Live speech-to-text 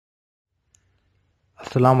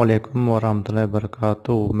अस्सलाम वालेकुम वरहमतुल्लाहि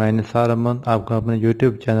वबरकातुहू। मैं निसार अहमद आपका अपने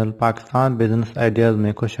YouTube channel Pakistan business ideas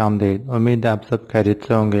में खुश आमदीद। उम्मीद है आप सब खैरियत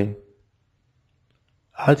से होंगे।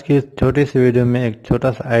 आज की इस छोटी सी वीडियो में एक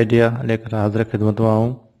छोटा सा आइडिया लेकर हाजिर खिदमत हुआ हूँ।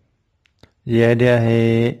 ये आइडिया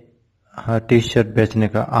है टी शर्ट बेचने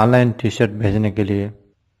का, ऑनलाइन टी शर्ट बेचने के लिए।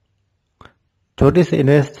 छोटी सी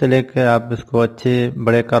इन्वेस्ट से लेकर आप इसको अच्छे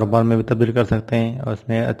बड़े कारोबार में भी तब्दील कर सकते हैं और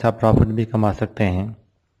उसमें अच्छा प्रॉफिट भी कमा सकते हैं।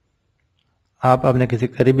 आप अपने किसी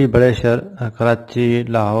करीबी बड़े शहर कराची,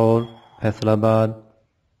 लाहौर, फैसलाबाद,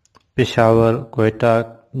 पेशावर, कोयटा,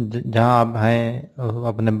 जहां आप हैं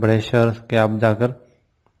अपने बड़े शहर के आप जाकर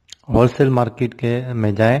होलसेल मार्केट के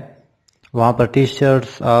में जाएं। वहां पर टी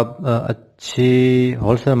शर्ट्स आप अच्छी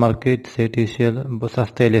होलसेल मार्केट से टी शर्ट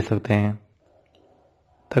सस्ते ले सकते हैं।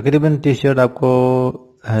 तकरीबन टी शर्ट आपको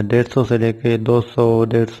 150 से लेके 200,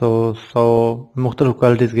 150, 100 मुख्तलिफ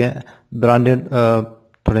क्वालिटीज़ के ब्रांडेड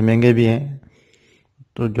थोड़े महंगे भी हैं।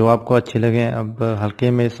 तो जो आपको अच्छे लगे, अब हल्के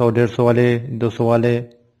में 100, 150 वाले, 200 वाले,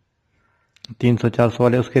 300, 400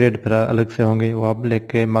 वाले, उसके रेट फिर अलग से होंगे। वो आप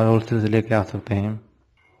लेके होलसेल से लेके आ सकते हैं।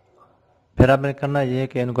 फिर आपने करना ये है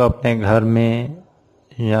कि इनको अपने घर में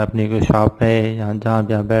या अपनी कोई शॉप है या जहाँ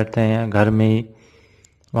भी आप बैठते हैं घर में ही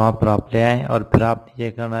वहाँ पर आप ले आएँ। और फिर आपने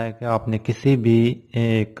ये करना है कि आपने किसी भी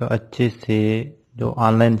एक अच्छे से जो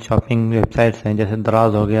ऑनलाइन शॉपिंग वेबसाइट्स हैं, जैसे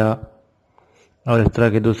दराज हो गया और इस तरह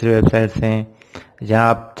की दूसरी वेबसाइट्स हैं, जहाँ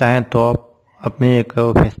आप चाहें तो आप अपने एक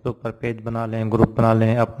फेसबुक पर पेज बना लें, ग्रुप बना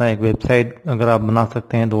लें, अपना एक वेबसाइट अगर आप बना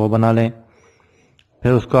सकते हैं तो वो बना लें।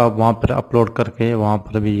 फिर उसको आप वहाँ पर अपलोड करके वहाँ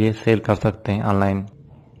पर भी ये सेल कर सकते हैं ऑनलाइन।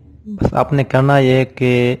 बस आपने करना ये है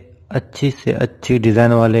कि अच्छी से अच्छी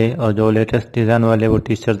डिज़ाइन वाले और जो लेटेस्ट डिज़ाइन वाले वो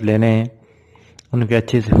टी शर्ट लेने हैं। उनकी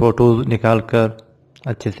अच्छी सी फ़ोटोज़ निकाल कर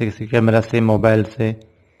अच्छे से किसी कैमरा से, मोबाइल से,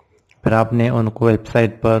 फिर आपने उनको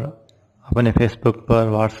वेबसाइट पर, अपने फेसबुक पर,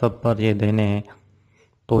 व्हाट्सएप पर ये देने हैं।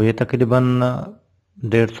 तो ये तकरीबन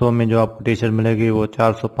 150 में जो आपको टी शर्ट मिलेगी वो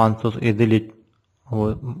 400, 500 ईजिली वो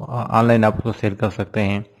ऑनलाइन आप उसको सेल कर सकते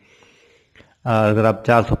हैं। अगर आप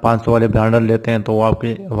 400, 500 वाले ब्रांडर लेते हैं तो वो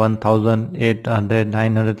आपके 1800,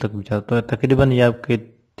 900 तक भी जाता है। तो तकरीबन ये आपके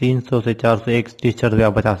 300 से 400 एक टी शर्ट भी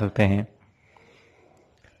आप बचा सकते हैं।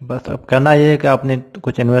 बस अब करना ये है कि आपने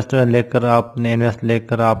कुछ इन्वेस्ट लेकर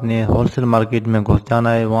आपने होलसेल मार्केट में घुस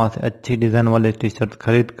जाना है। वहाँ से अच्छी डिज़ाइन वाले टी शर्ट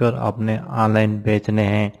खरीद कर आपने ऑनलाइन बेचने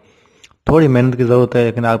हैं। थोड़ी मेहनत की ज़रूरत है,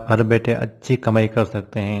 लेकिन आप घर बैठे अच्छी कमाई कर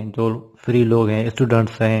सकते हैं। जो फ्री लोग हैं,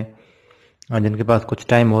 स्टूडेंट्स हैं, जिनके पास कुछ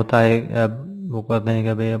टाइम होता है, अब वो कहते हैं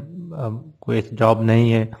कि भाई अब कोई जॉब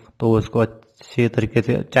नहीं है, तो उसको अच्छे तरीके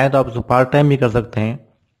से, चाहे तो आप उसको पार्ट टाइम भी कर सकते हैं।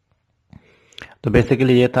 तो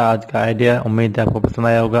बेसिकली ये था आज का आइडिया। उम्मीद है आपको पसंद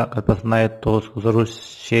आया होगा। अगर पसंद आए तो उसको ज़रूर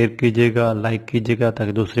शेयर कीजिएगा, लाइक कीजिएगा,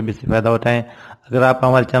 ताकि दूसरे भी इससे फ़ायदा उठाएं। अगर आप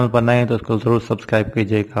हमारे चैनल पर नए हैं तो उसको ज़रूर सब्सक्राइब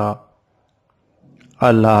कीजिएगा।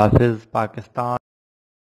 अल्लाह हाफिज़। पाकिस्तान।